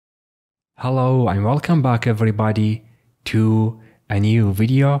Hello and welcome back everybody to a new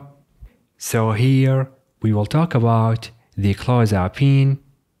video. So here we will talk about the clozapine.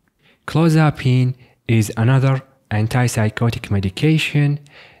 Clozapine is another antipsychotic medication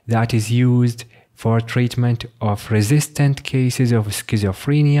that is used for treatment of resistant cases of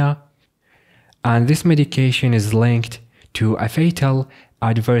schizophrenia, and this medication is linked to a fatal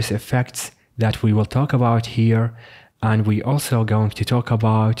adverse effects that we will talk about here, and we also going to talk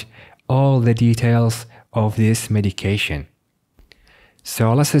about all the details of this medication.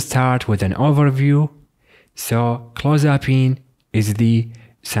 So let's start with an overview. So clozapine is the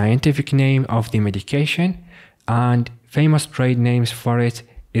scientific name of the medication, and famous trade names for it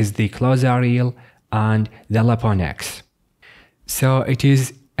is the Clozaril and the Laponex. So it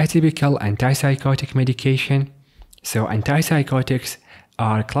is a typical antipsychotic medication. So antipsychotics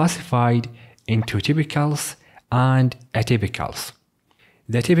are classified into typicals and atypicals.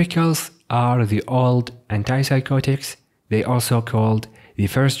 The typicals are the old antipsychotics. They also called the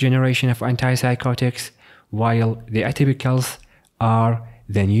first generation of antipsychotics, while the atypicals are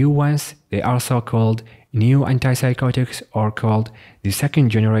the new ones. They are also called new antipsychotics or called the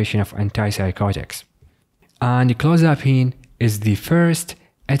second generation of antipsychotics. And clozapine is the first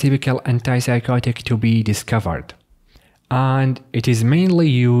atypical antipsychotic to be discovered. And it is mainly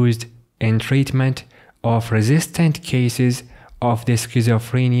used in treatment of resistant cases of the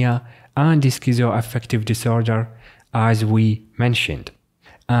schizophrenia and the schizoaffective disorder, as we mentioned.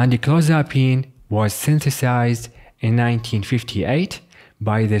 And the clozapine was synthesized in 1958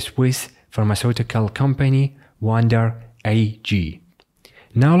 by the Swiss pharmaceutical company Wonder AG.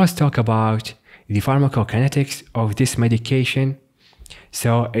 Now let's talk about the pharmacokinetics of this medication.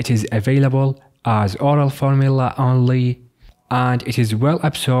 So it is available as oral formula only, and it is well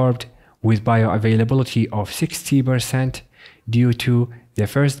absorbed with bioavailability of 60% due to the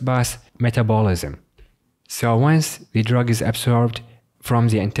first pass metabolism. So once the drug is absorbed from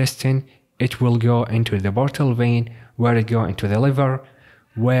the intestine, it will go into the portal vein, where it go into the liver,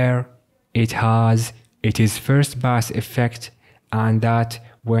 where it has its first pass effect, and that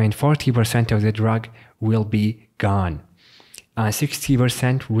when 40% of the drug will be gone and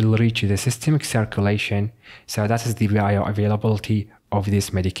 60% will reach the systemic circulation. So that is the bioavailability of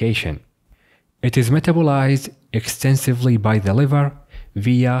this medication. It is metabolized extensively by the liver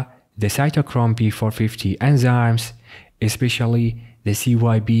via the cytochrome P450 enzymes, especially the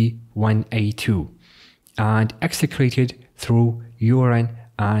CYP1A2, and excreted through urine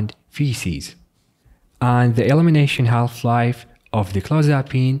and feces. And the elimination half-life of the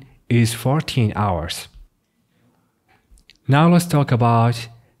clozapine is 14 hours. Now let's talk about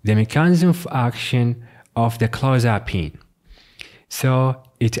the mechanism of action of the clozapine. So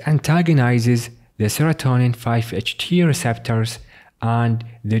it antagonizes the serotonin 5-HT receptors and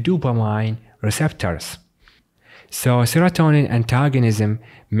the dopamine receptors. So serotonin antagonism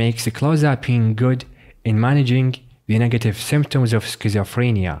makes the clozapine good in managing the negative symptoms of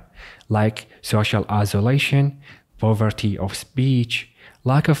schizophrenia, like social isolation, poverty of speech,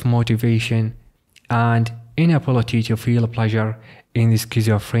 lack of motivation, and inability to feel pleasure in the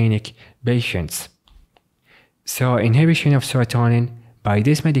schizophrenic patients. So inhibition of serotonin by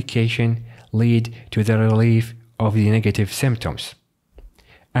this medication lead to the relief of the negative symptoms.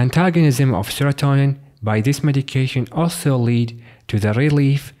 Antagonism of serotonin by this medication also lead to the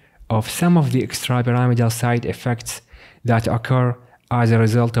relief of some of the extrapyramidal side effects that occur as a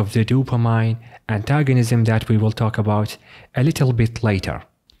result of the dopamine antagonism that we will talk about a little bit later.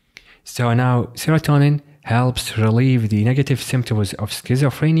 So now serotonin helps relieve the negative symptoms of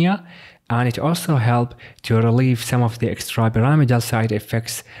schizophrenia, and it also helps to relieve some of the extrapyramidal side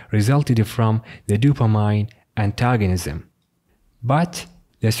effects resulted from the dopamine antagonism. But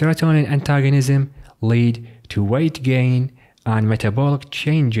the serotonin antagonism lead to weight gain and metabolic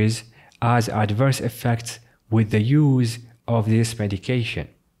changes as adverse effects with the use of this medication.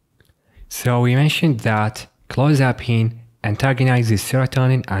 So we mentioned that clozapine antagonizes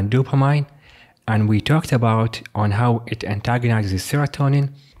serotonin and dopamine, and we talked about on how it antagonizes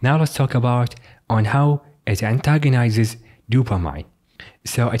serotonin. Now let's talk about on how it antagonizes dopamine.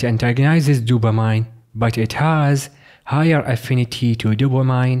 So it antagonizes dopamine, but it has higher affinity to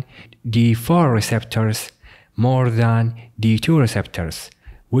dopamine D4 receptors more than D2 receptors,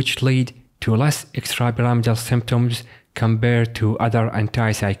 which lead to less extrapyramidal symptoms compared to other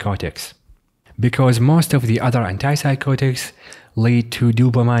antipsychotics. Because most of the other antipsychotics lead to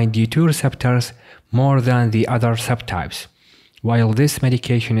dopamine D2 receptors more than the other subtypes, while this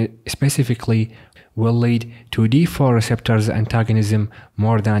medication specifically will lead to D4 receptors antagonism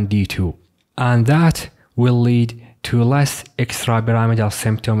more than D2. And that will lead to less extrapyramidal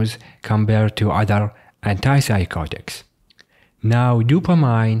symptoms compared to other antipsychotics. Now,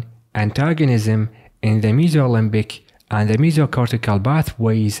 dopamine antagonism in the mesolimbic and the mesocortical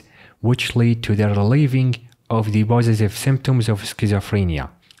pathways, which lead to the relieving of the positive symptoms of schizophrenia,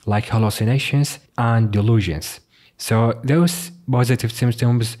 like hallucinations and delusions. So those positive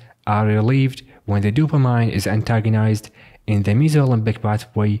symptoms are relieved when the dopamine is antagonized in the mesolimbic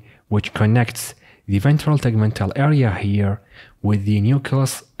pathway, which connects the ventral tegmental area here with the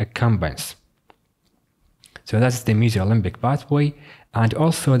nucleus accumbens. So that's the mesolimbic pathway, and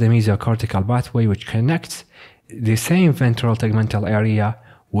also the mesocortical pathway, which connects the same ventral tegmental area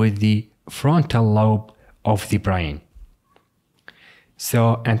with the frontal lobe of the brain.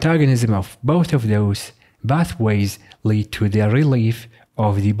 So antagonism of both of those pathways lead to the relief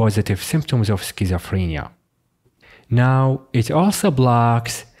of the positive symptoms of schizophrenia. Now, it also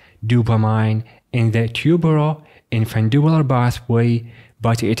blocks dopamine in the tubero-infundibular pathway,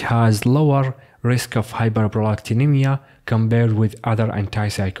 but it has lower risk of hyperprolactinemia compared with other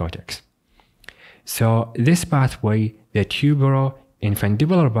antipsychotics. So this pathway, the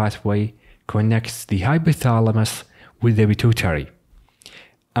tubero-infundibular pathway, connects the hypothalamus with the pituitary,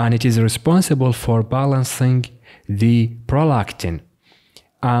 and it is responsible for balancing the prolactin.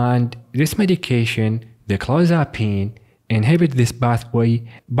 And this medication, the clozapine, inhibits this pathway,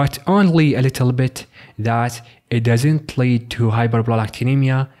 but only a little bit, that it doesn't lead to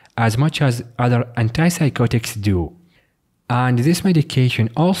hyperprolactinemia as much as other antipsychotics do. And this medication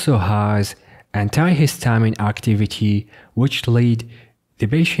also has antihistamine activity, which lead the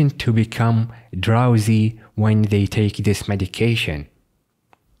patient to become drowsy when they take this medication.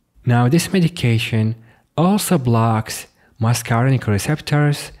 Now, this medication also blocks muscarinic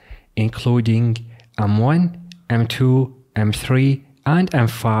receptors, including M1, M2, M3, and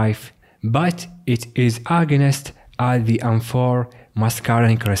M5, but it is agonist at the M4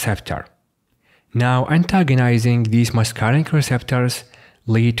 muscarinic receptor. Now, antagonizing these muscarinic receptors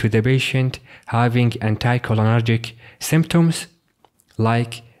lead to the patient having anticholinergic symptoms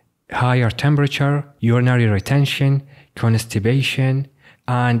like higher temperature, urinary retention, constipation,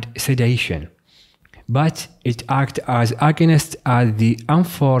 and sedation. But it acts as agonist at the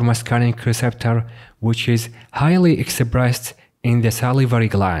M4 muscarinic receptor, which is highly expressed in the salivary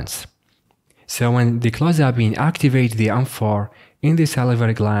glands. So when the clozapine activates the M4 in the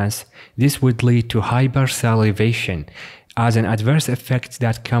salivary glands, this would lead to hypersalivation as an adverse effect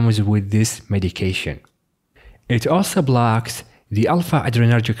that comes with this medication. It also blocks the alpha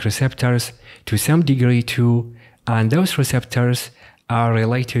adrenergic receptors to some degree too, and those receptors are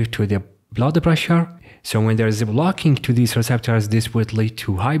related to the blood pressure. So when there is a blocking to these receptors, this would lead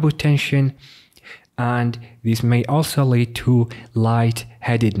to hypotension, and this may also lead to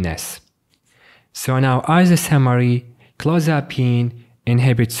lightheadedness. So now, as a summary, clozapine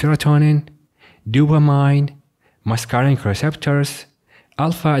inhibits serotonin, dopamine, muscarinic receptors,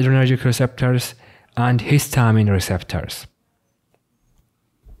 alpha adrenergic receptors, and histamine receptors.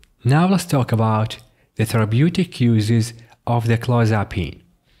 Now let's talk about the therapeutic uses of the clozapine.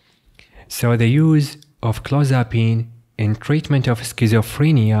 So the use of clozapine in treatment of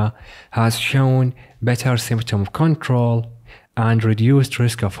schizophrenia has shown better symptom control and reduced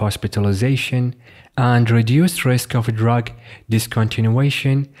risk of hospitalization and reduced risk of drug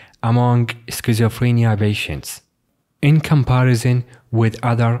discontinuation among schizophrenia patients in comparison with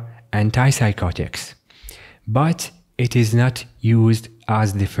other antipsychotics, but it is not used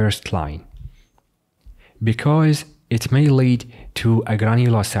as the first line because it may lead to a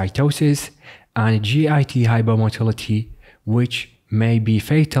granulocytosis and GIT hypomotility, which may be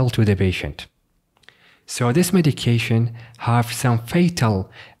fatal to the patient. So this medication have some fatal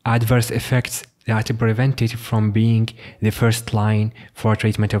adverse effects that prevent it from being the first line for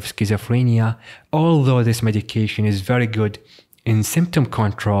treatment of schizophrenia, although this medication is very good in symptom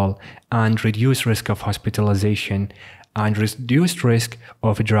control and reduced risk of hospitalization and reduced risk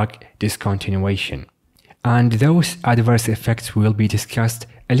of drug discontinuation. And those adverse effects will be discussed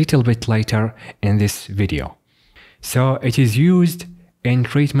a little bit later in this video. So it is used in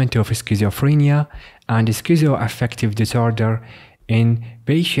treatment of schizophrenia and schizoaffective disorder in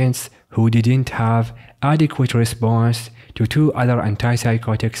patients who didn't have adequate response to two other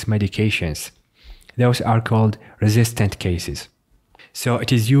antipsychotics medications. Those are called resistant cases. So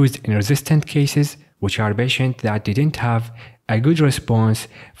it is used in resistant cases, which are patients that didn't have a good response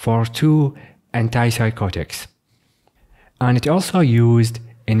for two antipsychotics. And it also used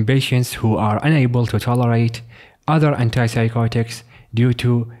in patients who are unable to tolerate other antipsychotics due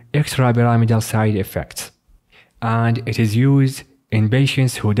to extrapyramidal side effects. And it is used in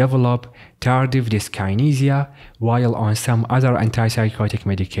patients who develop tardive dyskinesia while on some other antipsychotic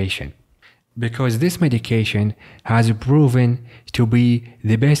medication, because this medication has proven to be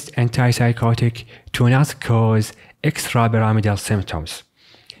the best antipsychotic to not cause extrapyramidal symptoms.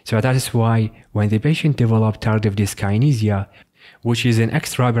 So that is why when the patient develops tardive dyskinesia, which is an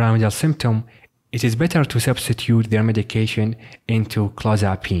extrapyramidal symptom, it is better to substitute their medication into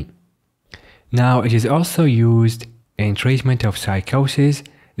clozapine. Now, it is also used in treatment of psychosis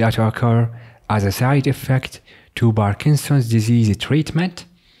that occur as a side effect to Parkinson's disease treatment,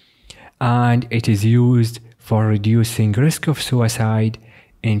 and it is used for reducing risk of suicide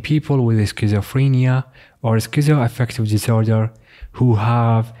in people with schizophrenia or schizoaffective disorder who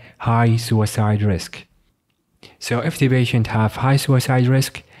have high suicide risk. So if the patient have high suicide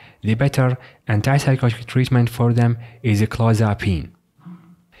risk, the better antipsychotic treatment for them is clozapine.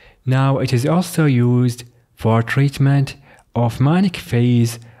 Now, it is also used for treatment of manic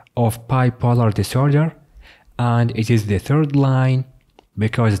phase of bipolar disorder, and it is the third line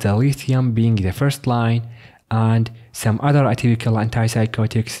because the lithium being the first line and some other atypical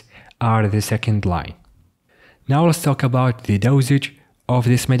antipsychotics are the second line. Now let's talk about the dosage of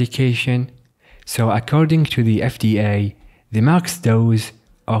this medication. So according to the FDA, the max dose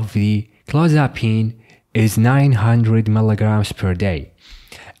of the clozapine is 900 milligrams per day,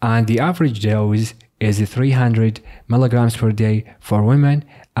 and the average dose is 300 milligrams per day for women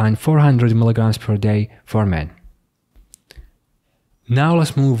and 400 milligrams per day for men. Now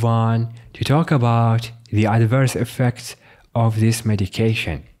let's move on to talk about the adverse effects of this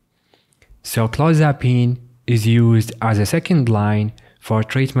medication. So clozapine is used as a second line for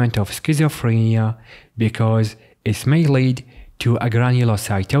treatment of schizophrenia because it may lead to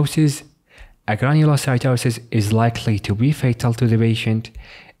agranulocytosis. Agranulocytosis is likely to be fatal to the patient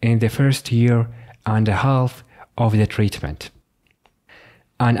in the first year and a half of the treatment.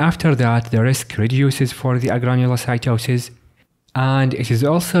 And after that, the risk reduces for the agranulocytosis, and it is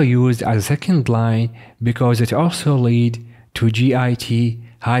also used as a second line because it also leads to GIT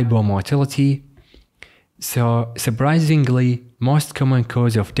hypomotility. So surprisingly, most common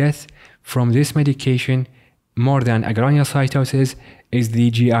cause of death from this medication, more than agranulocytosis, is the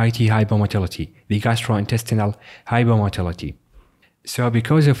GIT hypomotility, the gastrointestinal hypomotility. So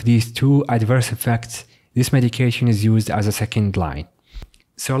because of these two adverse effects, this medication is used as a second line.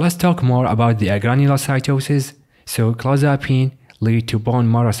 So let's talk more about the agranulocytosis. So clozapine leads to bone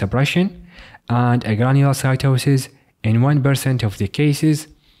marrow suppression and agranulocytosis in 1% of the cases,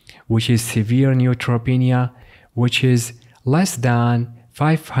 which is severe neutropenia, which is less than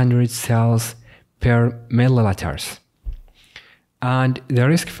 500 cells per milliliters. And the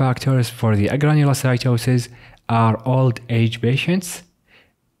risk factors for the agranulocytosis are old age patients,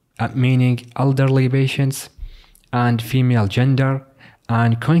 meaning elderly patients, and female gender,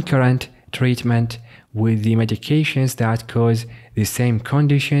 and concurrent treatment with the medications that cause the same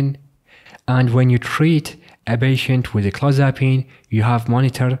condition. And when you treat a patient with the clozapine, you have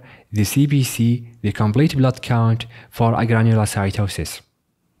monitor the CBC, the complete blood count, for agranulocytosis.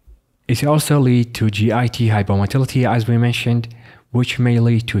 It also leads to GIT hypomotility, as we mentioned, which may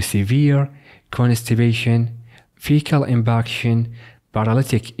lead to severe constipation, fecal impaction,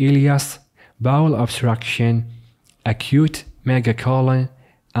 paralytic ileus, bowel obstruction, acute megacolon,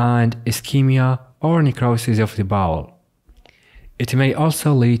 and ischemia or necrosis of the bowel. It may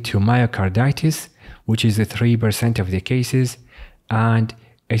also lead to myocarditis, which is 3% of the cases, and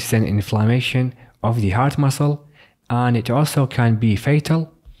it's an inflammation of the heart muscle, and it also can be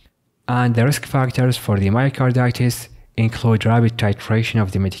fatal. And the risk factors for the myocarditis include rapid titration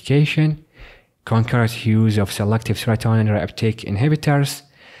of the medication, concurrent use of selective serotonin reuptake inhibitors,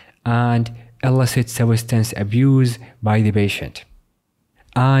 and illicit substance abuse by the patient.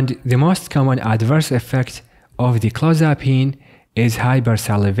 And the most common adverse effect of the clozapine is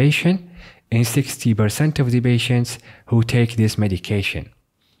hypersalivation in 60% of the patients who take this medication.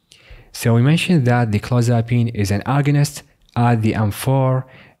 So we mentioned that the clozapine is an agonist at the M4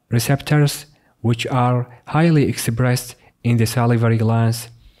 receptors, which are highly expressed in the salivary glands,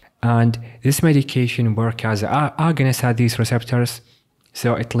 and this medication works as an agonist at these receptors,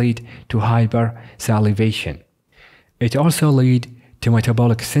 so it leads to hypersalivation. It also leads to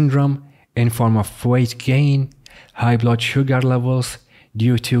metabolic syndrome in form of weight gain, high blood sugar levels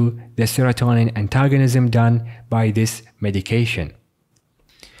due to the serotonin antagonism done by this medication.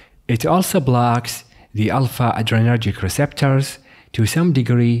 It also blocks the alpha adrenergic receptors to some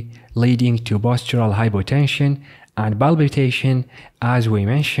degree, leading to postural hypotension and palpitation, as we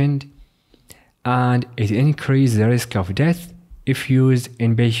mentioned, and it increases the risk of death if used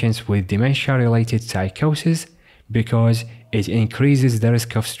in patients with dementia-related psychosis because it increases the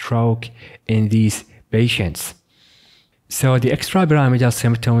risk of stroke in these patients. So the extrapyramidal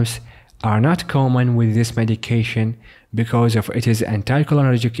symptoms are not common with this medication because of its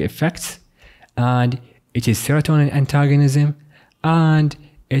anticholinergic effects, and it is serotonin antagonism, and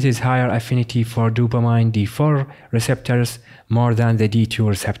it is higher affinity for dopamine D4 receptors more than the D2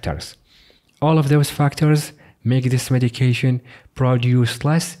 receptors. All of those factors make this medication produce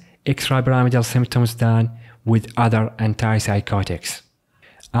less extrapyramidal symptoms than with other antipsychotics.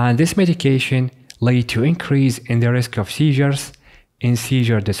 And this medication leads to increase in the risk of seizures in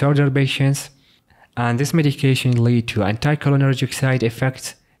seizure disorder patients, and this medication leads to anticholinergic side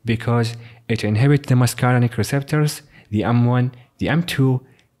effects because it inhibits the muscarinic receptors, the M1, the M2,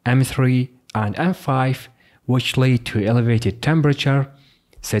 M3, and M5, which lead to elevated temperature,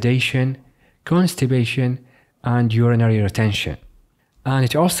 sedation, constipation, and urinary retention. And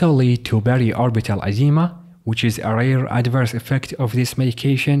it also leads to periorbital edema, which is a rare adverse effect of this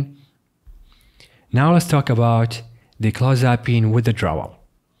medication. Now let's talk about the clozapine withdrawal.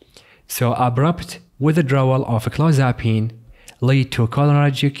 So abrupt withdrawal of clozapine lead to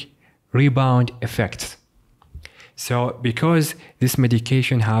cholinergic rebound effects. So because this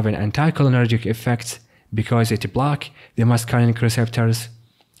medication have an anticholinergic effect because it blocks the muscarinic receptors,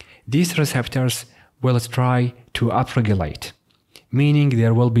 these receptors will try to upregulate, meaning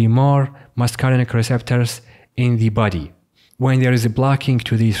there will be more muscarinic receptors in the body when there is a blocking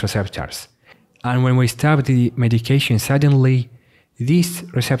to these receptors. And when we stop the medication suddenly, these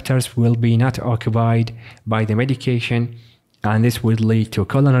receptors will be not occupied by the medication, and this would lead to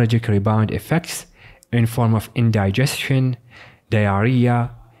cholinergic rebound effects in form of indigestion,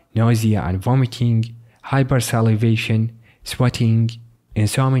 diarrhea, nausea and vomiting, hypersalivation, sweating,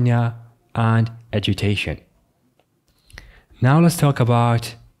 insomnia, and agitation. Now let's talk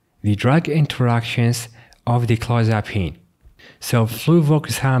about the drug interactions of the clozapine. So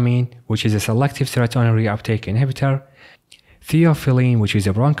fluvoxamine, which is a selective serotonin reuptake inhibitor, theophylline, which is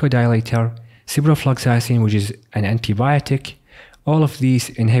a bronchodilator, ciprofloxacin, which is an antibiotic, all of these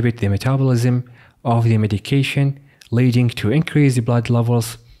inhibit the metabolism of the medication, leading to increased blood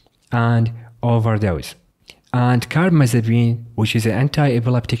levels and overdose. And carbamazepine, which is an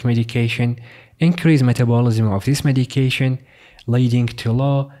anti-epileptic medication, increase metabolism of this medication, leading to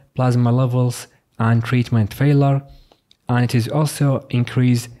low plasma levels and treatment failure, and it is also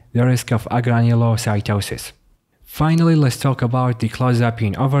increase the risk of agranulocytosis. Finally, let's talk about the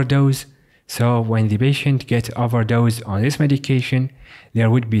clozapine overdose. So when the patient gets overdosed on this medication, there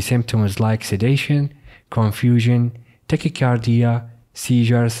would be symptoms like sedation, confusion, tachycardia,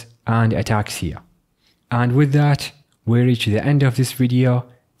 seizures, and ataxia. And with that, we reach the end of this video.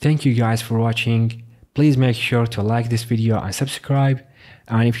 Thank you guys for watching. Please make sure to like this video and subscribe.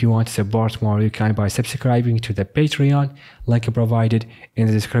 And if you want to support more, you can by subscribing to the Patreon link provided in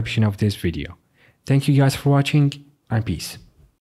the description of this video. Thank you guys for watching, and peace.